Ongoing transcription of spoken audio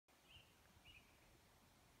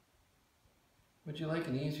Would you like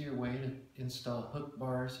an easier way to install hook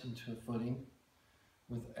bars into a footing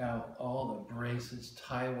without all the braces,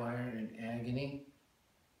 tie wire, and agony?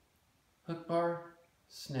 Hook bar,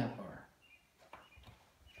 Snapp Barr.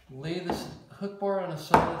 Lay the hook bar on a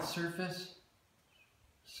solid surface,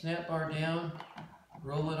 Snapp Barr down,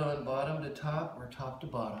 roll it on bottom to top or top to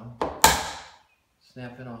bottom,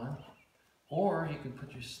 snap it on. Or you can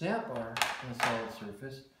put your Snapp Barr on a solid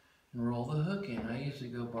surface and roll the hook in. I usually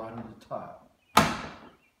go bottom to top.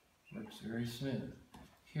 Works very smooth.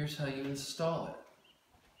 Here's how you install it.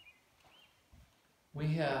 We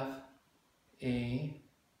have a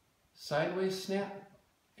sideways snap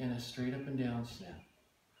and a straight up and down snap.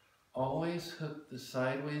 Always hook the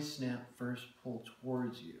sideways snap first, pull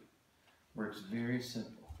towards you. Works very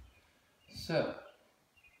simple. So,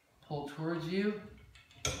 pull towards you,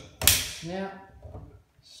 snap,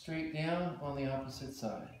 straight down on the opposite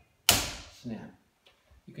side, snap.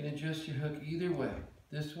 You can adjust your hook either way.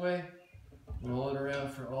 This way, roll it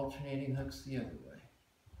around for alternating hooks the other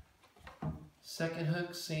way. Second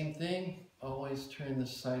hook, same thing. Always turn the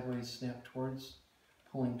sideways snap towards,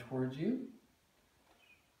 pulling towards you.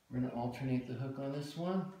 We're going to alternate the hook on this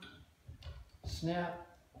one. Snap.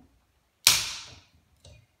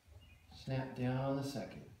 Snap down on the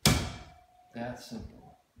second. That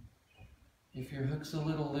simple. If your hook's a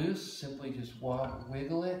little loose, simply just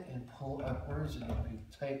wiggle it and pull upwards and it'll be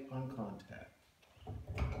tight on contact.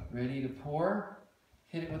 Ready to pour?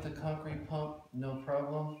 Hit it with a concrete pump, no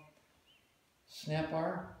problem. Snapp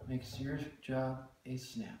Barr makes your job a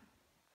snap.